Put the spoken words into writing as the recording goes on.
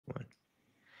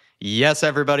Yes,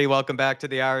 everybody, welcome back to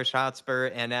the Irish Hotspur.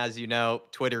 And as you know,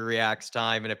 Twitter reacts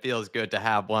time, and it feels good to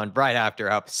have one right after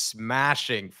a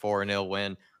smashing 4-0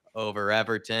 win over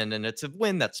Everton. And it's a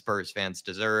win that Spurs fans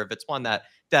deserve. It's one that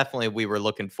definitely we were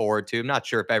looking forward to. I'm not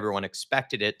sure if everyone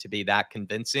expected it to be that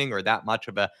convincing or that much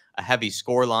of a heavy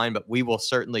score line, but we will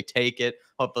certainly take it.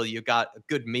 Hopefully, you got a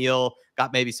good meal,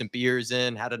 got maybe some beers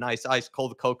in, had a nice ice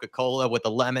cold Coca-Cola with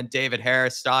a lemon, David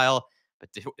Harris style. But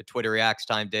Twitter reacts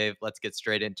time, Dave. Let's get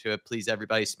straight into it. Please,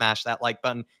 everybody, smash that like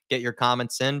button. Get your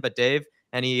comments in. But Dave,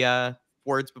 any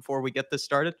words before we get this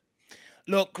started?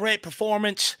 Look, great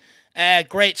performance.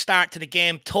 Great start to the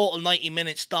game. Total 90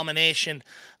 minutes domination.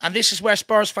 And this is where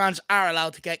Spurs fans are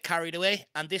allowed to get carried away.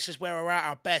 And this is where we're at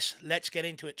our best. Let's get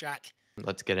into it, Jack.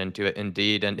 Let's get into it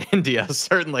indeed. And India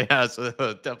certainly has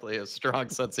definitely a strong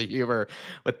sense of humor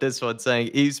with this one,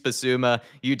 saying, Yves Basuma,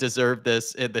 you deserve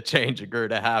this in the changing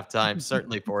room at halftime.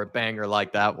 Certainly for a banger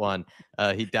like that one.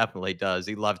 He definitely does.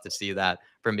 He loves to see that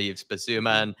from Yves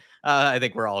Basuma. And I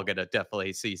think we're all going to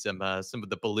definitely see some of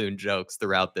the balloon jokes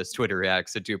throughout this Twitter react.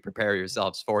 So do prepare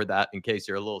yourselves for that in case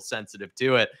you're a little sensitive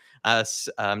to it.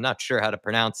 I'm not sure how to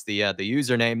pronounce the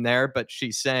username there, but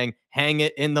she's saying "hang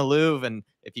it in the Louvre," and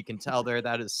if you can tell there,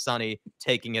 that is Sonny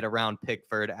taking it around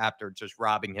Pickford after just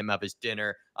robbing him of his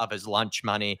dinner, of his lunch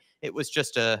money. It was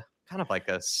just a kind of like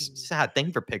a sad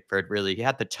thing for Pickford. Really, he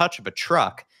had the touch of a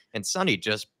truck, and Sonny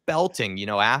just belting,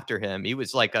 after him. He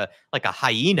was like a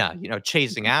hyena,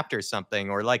 chasing after something,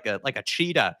 or like a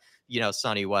cheetah.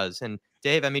 Sonny was. And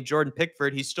Dave, I mean, Jordan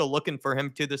Pickford, he's still looking for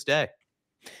him to this day.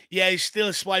 Yeah, he's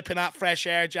still swiping that fresh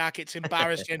air, Jack. It's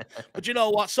embarrassing. But you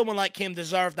know what? Someone like him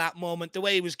deserved that moment. The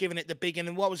way he was giving it the big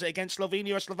and what was it against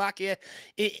Slovenia or Slovakia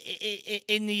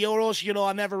in the Euros?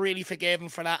 I never really forgave him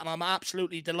for that. And I'm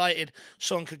absolutely delighted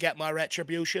Son could get my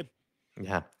retribution.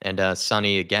 Yeah, and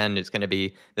Sonny again is going to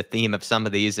be the theme of some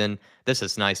of these, and this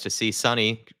is nice to see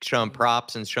Sonny showing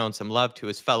props and showing some love to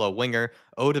his fellow winger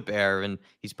Odebear, and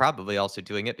he's probably also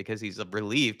doing it because he's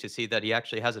relieved to see that he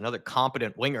actually has another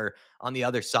competent winger on the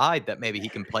other side that maybe he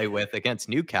can play with against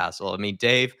Newcastle. I mean,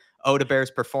 Dave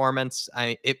Odebear's performance,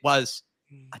 it was,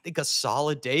 I think, a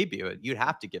solid debut. You'd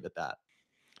have to give it that.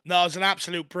 No, it was an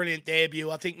absolute brilliant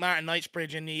debut. I think Martin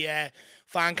Knightsbridge in the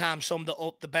fan cam summed it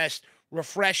up the best.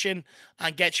 Refreshing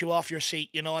and gets you off your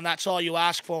seat, and that's all you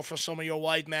ask for some of your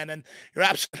wide men. And you're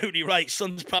absolutely right.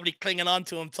 Son's probably clinging on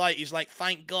to him tight. He's like,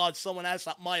 thank God someone else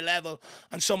at my level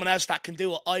and someone else that can do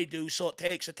what I do. So it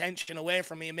takes attention away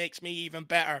from me and makes me even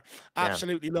better. Yeah.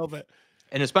 Absolutely love it.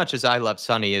 And as much as I love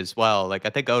Sonny as well, like I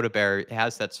think Odebear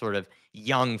has that sort of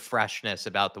young freshness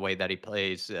about the way that he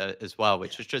plays as well,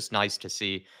 which is just nice to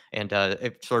see. And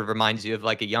it sort of reminds you of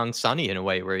like a young Sonny in a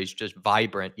way, where he's just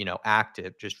vibrant,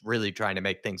 active, just really trying to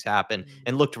make things happen,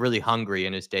 and looked really hungry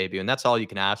in his debut. And that's all you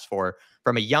can ask for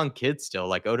from a young kid still,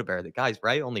 like Odebear. The guy's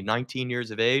right, only 19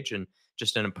 years of age, and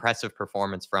just an impressive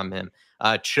performance from him.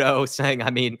 Cho saying, I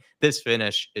mean, this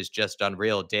finish is just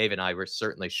unreal. Dave and I were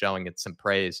certainly showing it some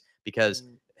praise because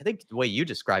I think the way you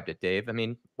described it, Dave, I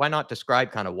mean, why not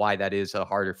describe kind of why that is a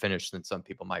harder finish than some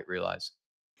people might realize?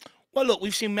 Well, look,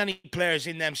 we've seen many players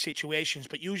in them situations,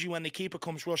 but usually when the keeper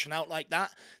comes rushing out like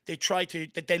that,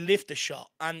 they lift the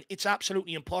shot, and it's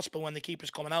absolutely impossible when the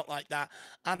keeper's coming out like that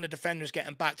and the defender's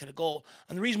getting back to the goal.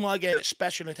 And the reason why I gave it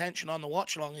special attention on the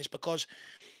watch along is because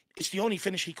it's the only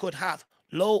finish he could have,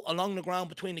 low along the ground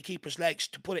between the keeper's legs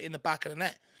to put it in the back of the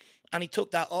net. And he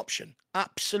took that option.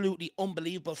 Absolutely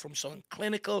unbelievable from Son.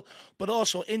 Clinical, but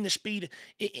also in the speed,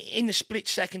 in the split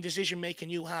second decision making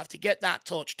you have to get that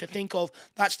touch, to think of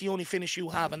that's the only finish you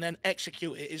have and then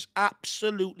execute it is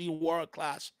absolutely world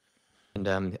class.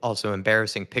 And also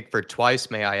embarrassing Pickford twice,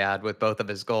 may I add, with both of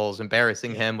his goals.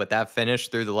 Embarrassing Yeah. him with that finish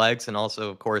through the legs, and also,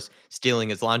 of course, stealing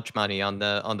his lunch money on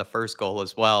the first goal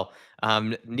as well.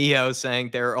 Neo saying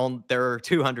there are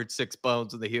 206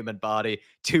 bones in the human body,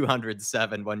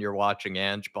 207 when you're watching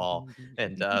Ange Ball,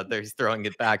 and they're throwing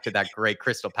it back to that great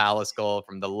Crystal Palace goal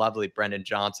from the lovely Brendan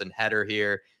Johnson header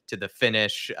here to the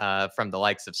finish from the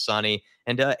likes of Sonny.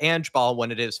 And Ange Ball,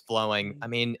 when it is flowing, I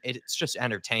mean, it's just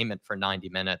entertainment for 90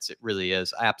 minutes. It really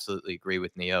is. I absolutely agree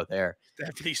with Neo there.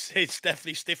 It's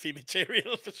definitely stiffy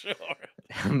material for sure.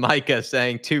 Micah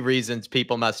saying 2 reasons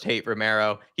people must hate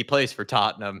Romero. He plays for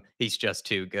Tottenham. He's just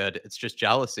too good. It's just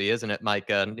jealousy, isn't it,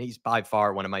 Micah? And he's by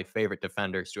far one of my favorite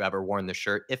defenders to ever worn the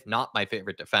shirt, if not my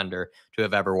favorite defender to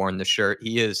have ever worn the shirt.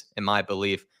 He is, in my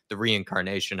belief, the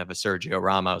reincarnation of a Sergio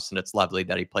Ramos, and it's lovely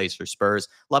that he plays for Spurs.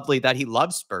 Lovely that he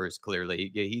loves Spurs,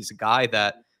 clearly. He's a guy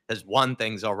that has won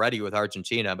things already with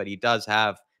Argentina, but he does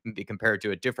have, be compared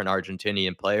to a different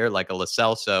Argentinian player like a Lo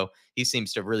Celso. He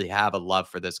seems to really have a love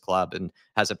for this club and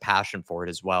has a passion for it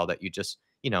as well that you just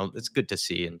it's good to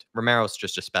see. And Romero's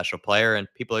just a special player, and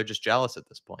people are just jealous at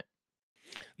this point.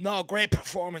 No, great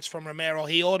performance from Romero.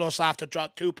 He owed us after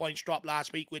 2 points dropped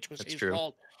last week, which was That's his true.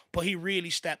 fault. But he really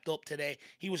stepped up today.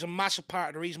 He was a massive part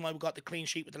of the reason why we got the clean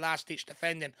sheet with the last ditch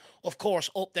defending. Of course,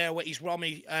 up there with his rom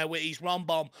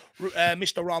bomb,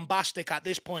 Mr. Rombastic at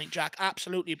this point, Jack.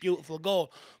 Absolutely a beautiful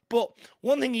goal. But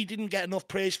one thing he didn't get enough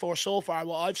praise for so far,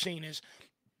 what I've seen, is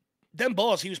them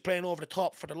balls he was playing over the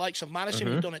top for the likes of Madison.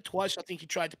 He'd done it twice. I think he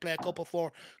tried to play a couple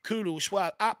for Kulu as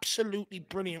well. Absolutely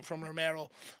brilliant from Romero.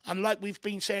 And like we've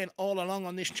been saying all along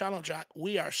on this channel, Jack,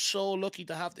 we are so lucky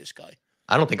to have this guy.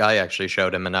 I don't think I actually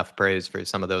showed him enough praise for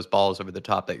some of those balls over the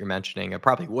top that you're mentioning. I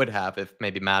probably would have if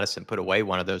maybe Madison put away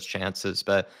one of those chances.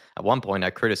 But at one point, I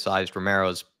criticized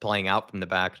Romero's playing out from the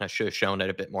back, and I should have shown it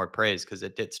a bit more praise because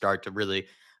it did start to really,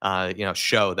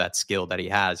 show that skill that he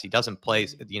has. He doesn't play,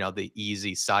 the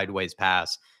easy sideways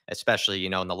pass, especially,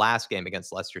 in the last game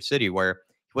against Leicester City, where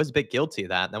he was a bit guilty of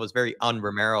that. And that was very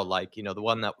un-Romero like. The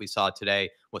one that we saw today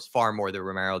was far more the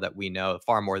Romero that we know,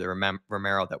 far more the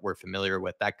Romero that we're familiar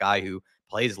with. That guy who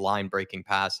plays line breaking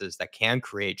passes, that can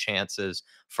create chances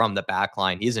from the back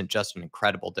line. He isn't just an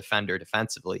incredible defender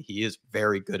defensively. He is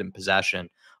very good in possession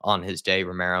on his day,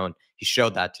 Romero. And he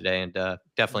showed that today, and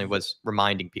definitely was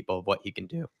reminding people of what he can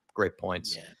do. Great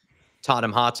points. Yeah.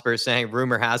 Tottenham Hotspur saying,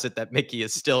 rumor has it that Mickey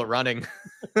is still running.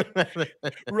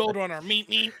 Roadrunner,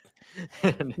 meet.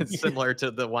 And it's similar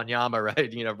to the Wanyama,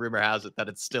 right? Rumor has it that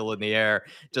it's still in the air,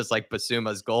 just like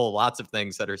Basuma's goal. Lots of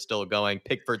things that are still going.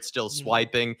 Pickford's still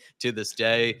swiping to this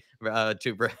day.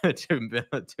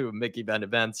 To Mickey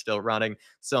Benevent still running.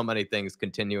 So many things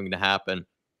continuing to happen.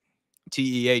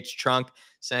 TEH Trunk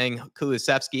saying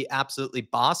Kulusevski absolutely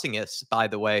bossing us, by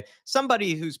the way.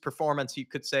 Somebody whose performance you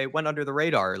could say went under the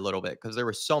radar a little bit because there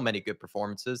were so many good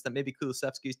performances that maybe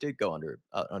Kulusevski's did go under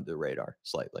the radar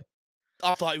slightly.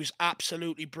 I thought he was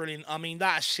absolutely brilliant. I mean,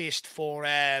 that assist for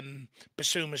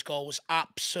Basuma's goal was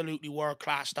absolutely world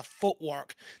class. The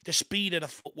footwork, the speed of the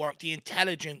footwork, the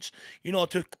intelligence,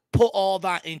 to put all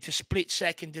that into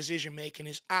split-second decision-making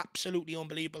is absolutely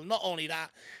unbelievable. Not only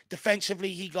that, defensively,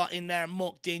 he got in there,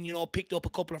 mucked in, picked up a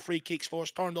couple of free kicks for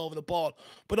us, turned over the ball,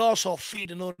 but also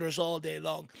feeding others all day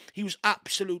long. He was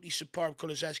absolutely superb,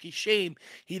 Kulusevski. Shame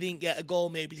he didn't get a goal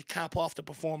maybe to cap off the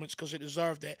performance because it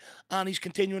deserved it. And he's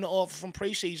continuing it over from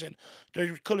pre-season.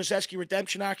 The Kulusevski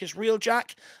redemption arc is real,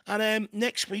 Jack. And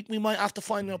next week, we might have to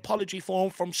find an apology for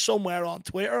him from somewhere on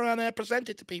Twitter and present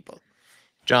it to people.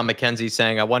 John McKenzie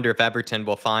saying, I wonder if Everton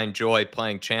will find joy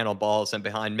playing channel balls and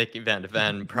behind Mickey Van de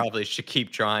Ven. Probably should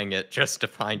keep trying it just to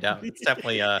find out. It's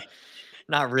definitely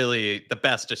not really the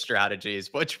best of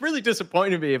strategies, which really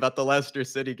disappointed me about the Leicester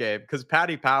City game because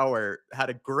Paddy Power had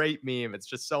a great meme. It's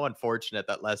just so unfortunate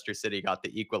that Leicester City got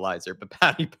the equalizer, but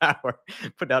Paddy Power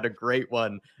put out a great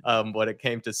one when it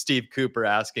came to Steve Cooper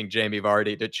asking Jamie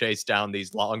Vardy to chase down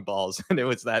these long balls. And it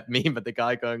was that meme of the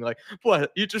guy going like,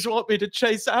 what, you just want me to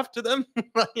chase after them?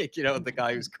 The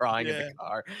guy who's crying in the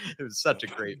car. It was such a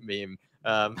great meme.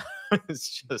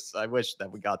 It's just, I wish that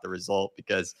we got the result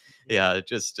because I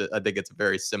think it's a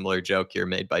very similar joke here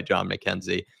made by John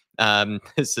McKenzie.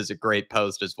 This is a great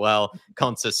post as well.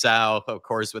 Conceição, of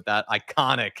course, with that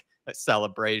iconic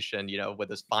celebration, with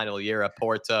his final year at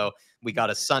Porto. We got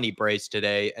a Sunny brace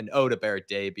today, an Odegaard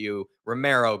debut,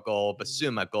 Romero goal,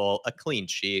 Basuma goal, a clean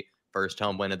sheet. First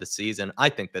home win of the season. I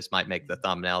think this might make the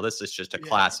thumbnail. This is just a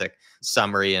classic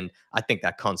summary, and I think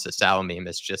that Conceição meme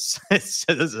is just this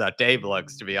is how Dave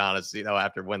looks, to be honest.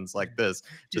 After wins like this,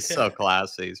 just so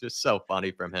classy. It's just so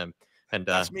funny from him. And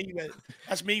that's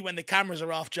me when the cameras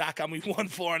are off, Jack, and we've won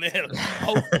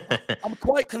 4-0. I'm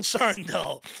quite concerned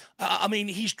though. I mean,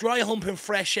 he's dry humping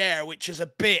fresh air, which is a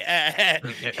bit, a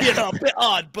bit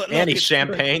odd. But and he's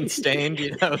champagne stained.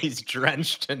 He's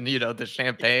drenched in the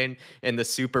champagne in the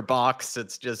super box.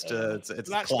 It's just it's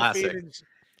classic.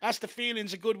 That's the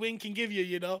feelings a good win can give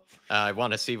you, I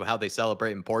want to see how they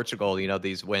celebrate in Portugal,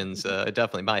 these wins.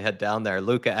 Definitely might head down there.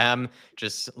 Luca M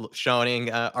just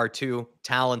showing our two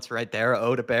talents right there,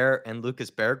 Odegaard and Lucas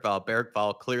Bergvall.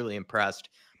 Bergvall clearly impressed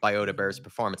by Odegaard's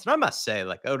performance. And I must say,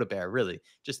 like, Odegaard really,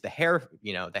 just the hair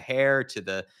to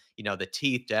the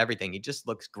teeth to everything. He just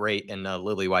looks great in a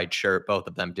lily white shirt. Both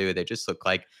of them do. They just look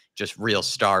like just real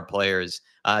star players.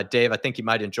 Dave, I think you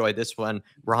might enjoy this one.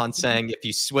 Ron saying, if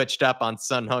you switched up on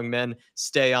Son Heung-Min,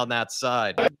 stay on that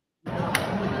side. So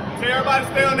everybody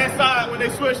stay on that side when they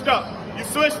switched up. You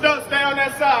switched up, stay on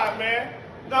that side, man.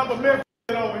 Nothing but Memphis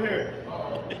over here.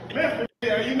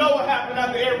 Memphis, you know what happened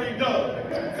after every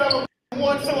dub. Some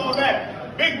 1-2 on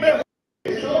that. Big Memphis.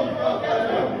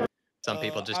 Some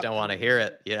people just don't want to hear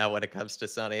Absolutely. it, when it comes to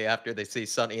Sonny. After they see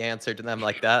Sonny answer to them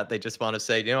like that, they just want to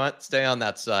say, you know what, stay on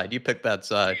that side. You pick that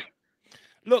side.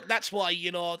 Look, that's why,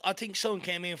 I think Son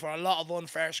came in for a lot of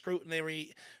unfair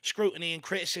scrutiny and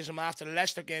criticism after the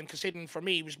Leicester game, considering for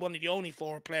me he was one of the only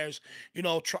forward players,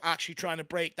 actually trying to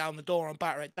break down the door and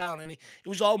batter it down. And it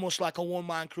was almost like a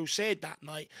one-man crusade that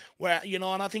night, where, and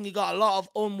I think he got a lot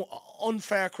of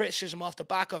unfair criticism off the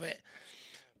back of it.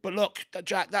 But look,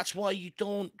 Jack, that's why you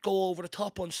don't go over the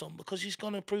top on Son, because he's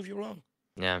going to prove you wrong.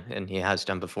 Yeah, and he has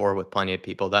done before with plenty of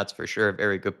people. That's for sure.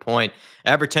 Very good point.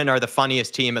 Everton are the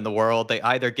funniest team in the world. They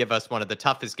either give us one of the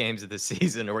toughest games of the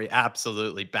season or we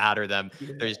absolutely batter them.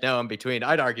 Yeah. There's no in between.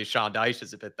 I'd argue Sean Dyche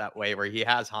is a bit that way, where he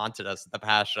has haunted us in the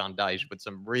past, Sean Dyche, with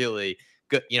some really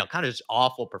good, kind of just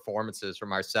awful performances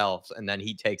from ourselves. And then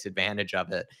he takes advantage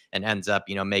of it and ends up,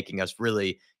 making us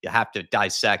really, you have to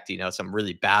dissect, some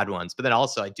really bad ones. But then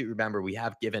also, I do remember we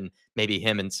have given maybe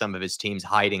him and some of his teams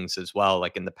hidings as well,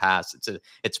 like in the past.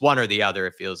 It's one or the other,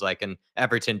 it feels like. And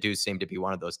Everton do seem to be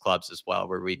one of those clubs as well,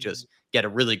 where we just get a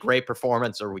really great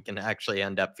performance, or we can actually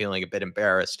end up feeling a bit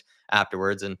embarrassed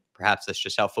afterwards. And perhaps that's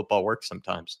just how football works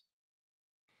sometimes.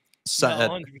 So, No,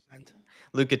 100%.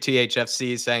 Luca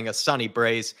THFC saying a Sonny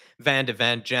Brace, Van de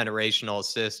Ven generational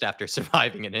assist after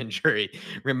surviving an injury.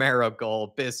 Romero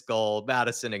goal, Biss goal,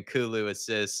 Madison and Kulu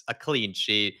assists, a clean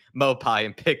sheet. Mopai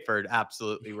and Pickford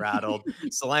absolutely rattled.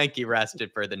 Solanke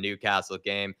rested for the Newcastle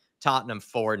game. Tottenham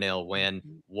 4-0 win.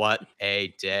 What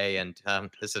a day. And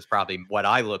this is probably what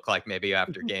I look like maybe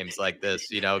after games like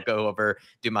this. Go over,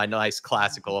 do my nice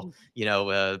classical,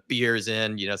 beers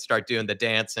in, start doing the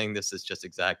dancing. This is just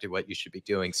exactly what you should be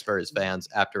doing, Spurs fans,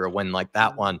 after a win like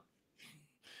that one.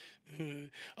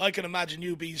 I can imagine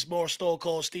you being more Stone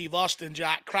Cold Steve Austin,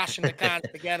 Jack, crashing the cans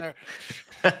together.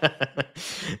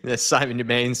 Simon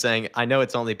Dumaine saying, I know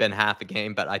it's only been half a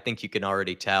game, but I think you can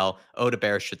already tell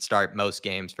Odebear should start most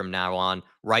games from now on.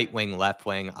 Right wing, left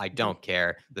wing, I don't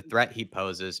care. The threat he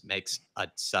poses makes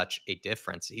such a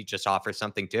difference. He just offers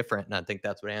something different. And I think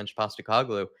that's what Ange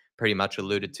Postecoglou pretty much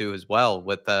alluded to as well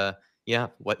with,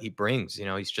 what he brings.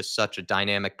 He's just such a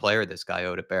dynamic player, this guy,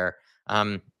 Odebear.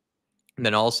 And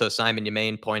then also Simon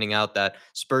Dumaine pointing out that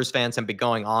Spurs fans have been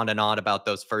going on and on about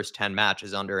those first 10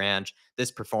 matches under Ange.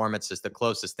 This performance is the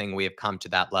closest thing we have come to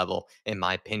that level, in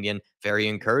my opinion. Very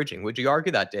encouraging. Would you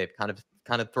argue that, Dave? Kind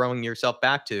of throwing yourself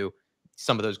back to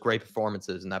some of those great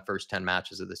performances in that first 10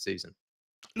 matches of the season.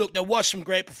 Look, there was some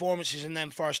great performances in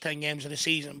them first 10 games of the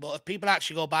season, but if people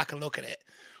actually go back and look at it,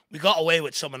 we got away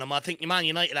with some of them. I think Man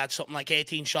United had something like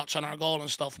 18 shots on our goal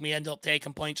and stuff, and we ended up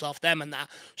taking points off them and that.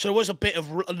 So there was a bit of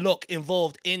luck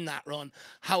involved in that run.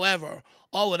 However,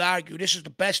 I would argue this is the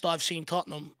best I've seen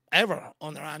Tottenham ever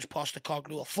under Ange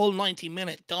Postecoglou. A full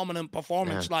 90-minute dominant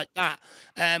performance like that.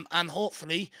 And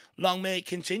hopefully, long may it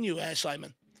continue,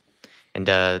 Simon. And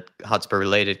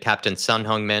Hotspur-related captain Son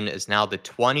Heung-Min is now the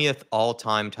 20th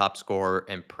all-time top scorer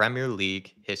in Premier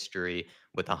League history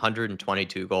with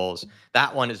 122 goals.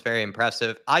 That one is very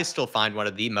impressive. I still find one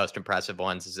of the most impressive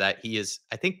ones is that he is,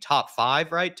 I think, top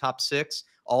 5, right? Top 6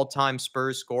 all-time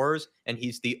Spurs scorers. And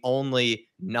he's the only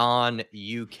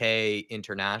non-UK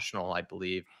international, I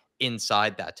believe,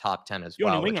 inside that top 10 as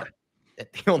well. The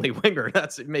only winger.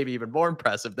 That's maybe even more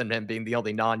impressive than him being the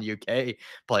only non-UK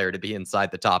player to be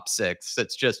inside the top 6.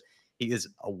 It's just, he is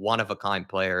a one-of-a-kind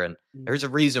player, and there's a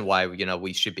reason why,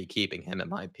 we should be keeping him, in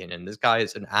my opinion. This guy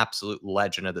is an absolute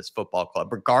legend of this football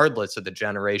club, regardless of the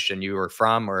generation you are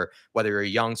from, or whether you're a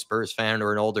young Spurs fan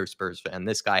or an older Spurs fan.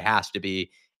 This guy has to be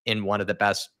in one of the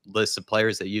best lists of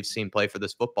players that you've seen play for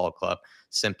this football club,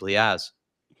 simply as.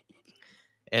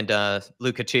 And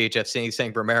Luca THFC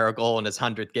saying Romero goal in his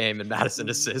 100th game and Madison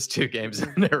assist 2 games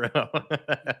in a row.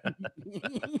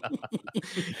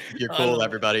 You're cool,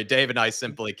 everybody. Dave and I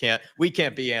simply can't. We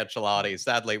can't be Ancelotti.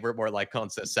 Sadly, we're more like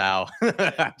Conceição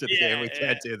after the game. We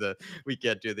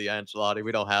can't do the Ancelotti.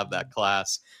 We don't have that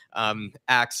class.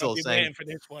 Axel saying for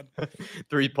this one.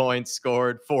 3 points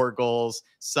scored, 4 goals.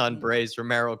 Son Brace,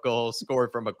 Romero goal,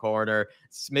 scored from a corner.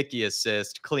 Smicky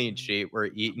assist, clean sheet.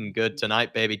 We're eating good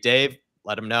tonight, baby. Dave,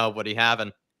 let him know what he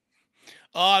having.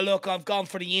 Oh, look, I've gone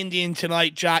for the Indian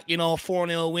tonight, Jack.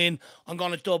 4-0 win. I'm going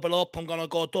to double up. I'm going to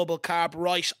go double carb,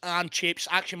 rice and chips.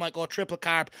 Actually, might go triple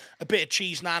carb, a bit of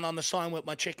cheese naan on the side with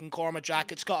my chicken korma,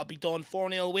 Jack. It's got to be done.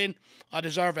 4-0 win. I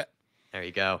deserve it. There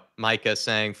you go. Micah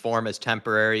saying form is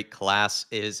temporary, class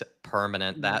is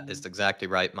permanent. That is exactly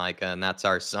right, Micah. And that's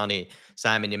our Sonny.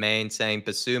 Simon Dumaine saying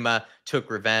Basuma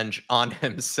took revenge on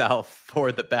himself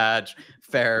for the badge.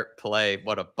 Fair play.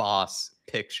 What a boss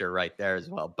picture right there as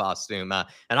well. Basuma.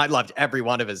 And I loved every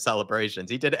one of his celebrations.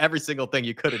 He did every single thing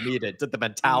you could have needed. Did the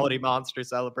mentality monster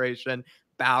celebration,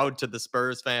 bowed to the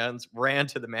Spurs fans, ran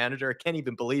to the manager. I can't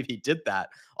even believe he did that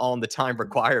all in the time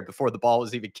required before the ball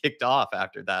was even kicked off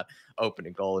after that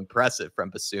opening goal. Impressive from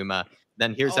Basuma.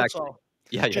 Then here's actually, Also,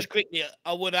 yeah, yeah. just quickly,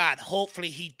 I would add, hopefully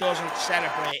he doesn't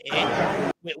celebrate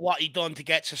it with what he done to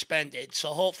get suspended. So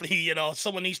hopefully,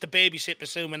 someone needs to babysit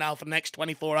Basuma now for the next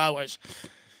 24 hours.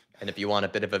 And if you want a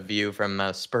bit of a view from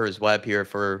Spurs Web here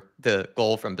for the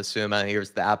goal from Basuma,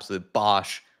 here's the absolute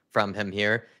bosh from him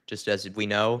here. Just as we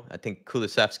know, I think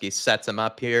Kulusevski sets him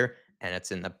up here, and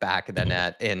it's in the back of the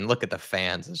net. And look at the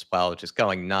fans as well, just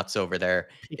going nuts over there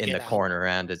Pick in it the out. corner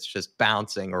end. It's just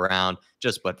bouncing around,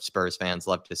 just what Spurs fans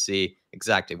love to see.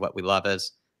 Exactly what we love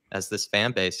as this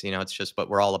fan base. It's just what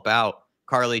we're all about.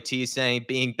 Carly T saying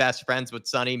being best friends with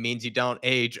Sonny means you don't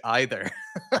age either.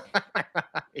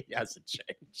 He hasn't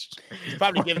changed. He's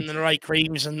probably giving them the right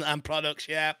creams and products.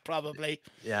 Yeah, probably.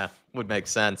 Yeah, would make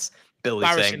sense. Billy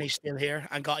Embarrassing saying he's still here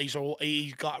and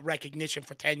he's got recognition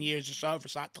for 10 years of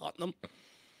service at Tottenham.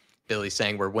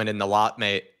 we're winning the lot,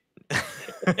 mate.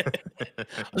 I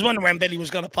was wondering when Billy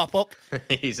was going to pop up.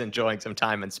 He's enjoying some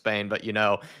time in Spain, but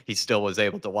he still was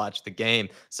able to watch the game.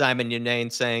 Simon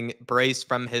Yunane saying brace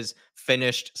from his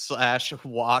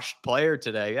finished/washed player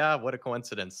today. Yeah, what a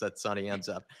coincidence that Sonny ends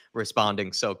up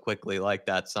responding so quickly like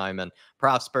that, Simon.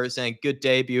 Prof Spurs saying good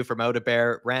debut from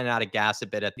Odebear. Ran out of gas a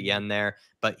bit at the end there,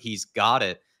 but he's got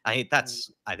it.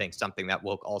 That's something that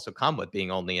will also come with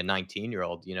being only a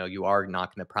 19-year-old. You are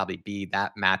not going to probably be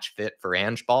that match fit for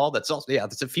Ange Ball. That's also,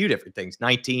 there's a few different things.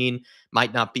 19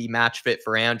 might not be match fit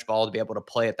for Ange Ball to be able to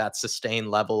play at that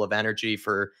sustained level of energy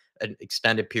for an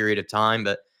extended period of time.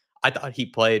 But I thought he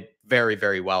played very,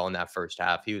 very well in that first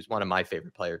half. He was one of my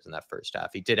favorite players in that first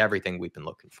half. He did everything we've been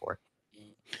looking for.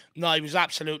 No, he was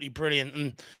absolutely brilliant.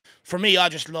 And for me, I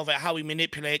just love it, how he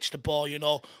manipulates the ball,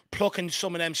 plucking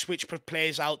some of them switch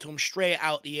plays out to him straight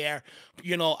out the air,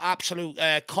 absolute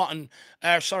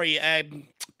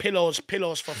pillows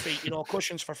for feet,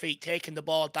 cushions for feet, taking the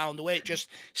ball down the way it just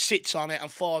sits on it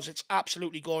and falls. It's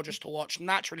absolutely gorgeous to watch.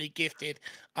 Naturally gifted,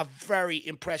 a very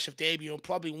impressive debut, and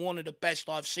probably one of the best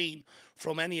I've seen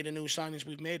from any of the new signings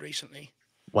we've made recently.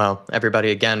 Well,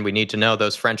 everybody, again, we need to know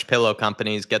those French pillow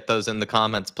companies. Get those in the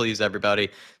comments, please, everybody.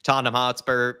 Tottenham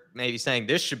Hotspur maybe saying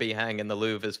this should be hanging in the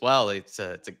Louvre as well. It's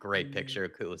a great picture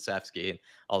of Kulusevski. And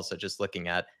also just looking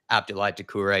at Abdoulaye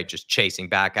Doucouré just chasing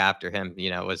back after him,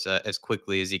 as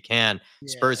quickly as he can. Yeah.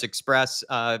 Spurs Express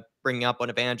bringing up one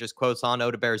of Andrew's quotes on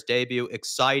Odebear's debut.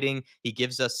 Exciting. He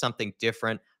gives us something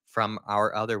different from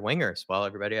our other wingers. Well,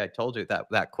 everybody, I told you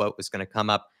that quote was going to come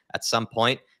up at some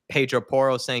point. Pedro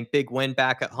Porro saying big win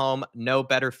back at home. No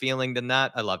better feeling than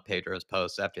that. I love Pedro's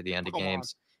posts after the end of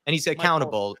games. And he's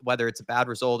accountable, whether it's a bad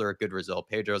result or a good result.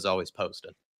 Pedro's always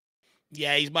posting.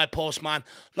 Yeah, he's my postman.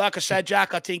 Like I said,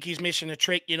 Jack, I think he's missing a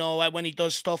trick. When he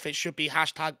does stuff, it should be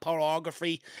hashtag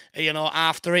pornography,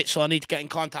 after it. So I need to get in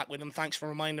contact with him. Thanks for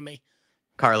reminding me.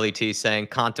 Carly T saying,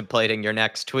 contemplating your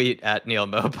next tweet at Neil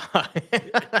Mobai.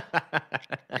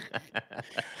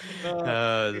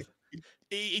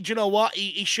 Do you know what?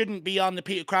 He shouldn't be on the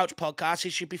Peter Crouch podcast. He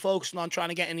should be focusing on trying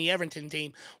to get in the Everton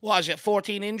team. What is it,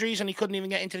 14 injuries, and he couldn't even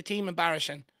get into the team?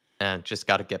 Embarrassing. And just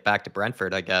got to get back to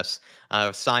Brentford, I guess.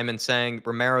 Simon saying,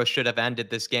 Romero should have ended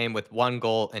this game with 1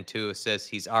 goal and 2 assists.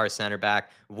 He's our center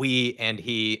back. We and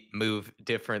he move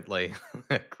differently.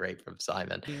 Great from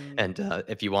Simon. And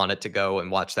if you wanted to go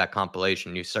and watch that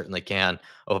compilation, you certainly can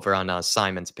over on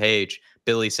Simon's page.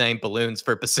 Billy saying balloons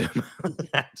for Basuma.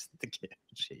 That's the kid.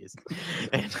 Jeez.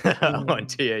 And on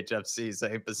THFC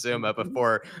saying Basuma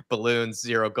before balloons,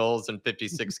 0 goals in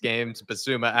 56 games.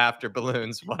 Basuma after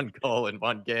balloons, 1 goal in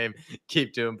 1 game.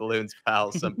 Keep doing balloons,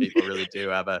 pal. Some people really do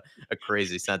have a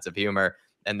crazy sense of humor.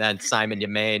 And then Simon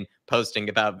Yunane posting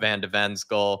about Van de Ven's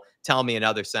goal. Tell me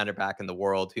another center back in the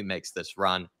world who makes this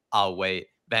run. I'll wait.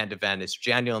 Van de Ven is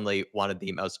genuinely one of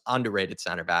the most underrated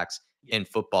center backs in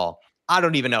football. I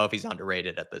don't even know if he's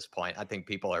underrated at this point. I think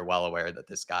people are well aware that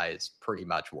this guy is pretty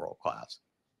much world class.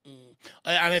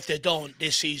 And if they don't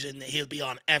this season, he'll be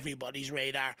on everybody's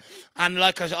radar. And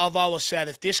like I've always said,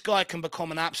 if this guy can become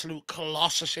an absolute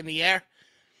colossus in the air,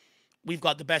 we've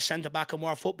got the best centre-back in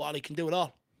world football. He can do it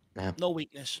all. Yeah. No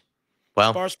weakness.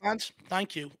 Well, Spurs fans,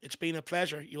 thank you. It's been a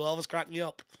pleasure. You always crack me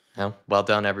up. Well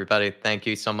done, everybody. Thank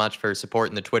you so much for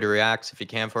supporting the Twitter Reacts. If you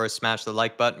can for us, smash the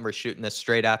like button. We're shooting this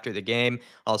straight after the game.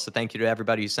 Also, thank you to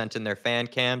everybody who sent in their fan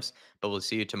cams. But we'll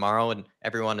see you tomorrow, and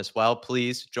everyone as well.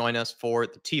 Please join us for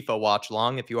the Tifo watch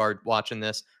along. If you are watching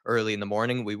this early in the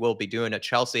morning, we will be doing a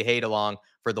Chelsea hate along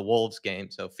for the Wolves game.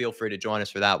 So feel free to join us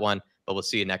for that one. But we'll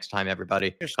see you next time,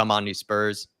 everybody. Just Come on, you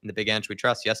Spurs. In the big ants we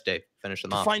trust. Yes, Dave. Finish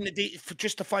them to off. find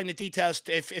just to find the details,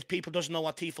 if people doesn't know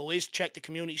what TIFO is, check the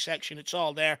community section. It's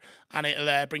all there, and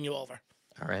it'll bring you over.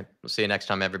 All right. We'll see you next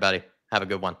time, everybody. Have a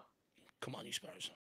good one. Come on, you Spurs.